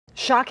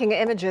Shocking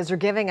images are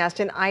giving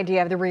us an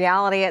idea of the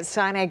reality at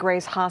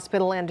Sinai-Grace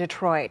Hospital in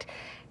Detroit.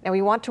 Now,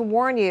 we want to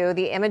warn you,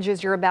 the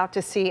images you're about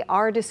to see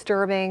are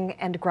disturbing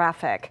and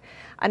graphic.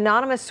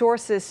 Anonymous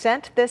sources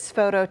sent this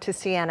photo to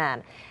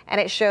CNN,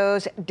 and it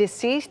shows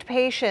deceased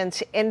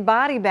patients in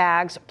body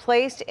bags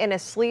placed in a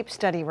sleep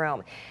study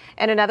room.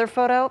 In another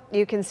photo,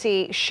 you can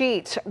see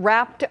sheets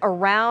wrapped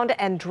around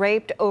and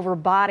draped over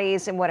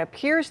bodies in what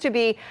appears to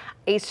be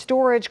a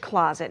storage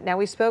closet. Now,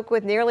 we spoke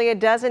with nearly a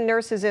dozen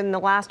nurses in the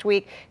last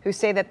week who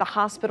say that the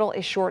hospital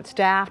is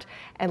short-staffed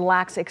and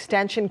lacks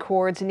extension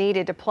cords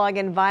needed to plug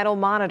in vital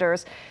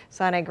monitors.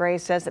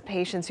 Sinai-Grace says that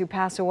patients who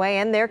pass away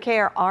and their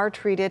care are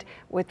treated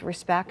with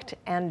respect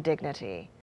and dignity.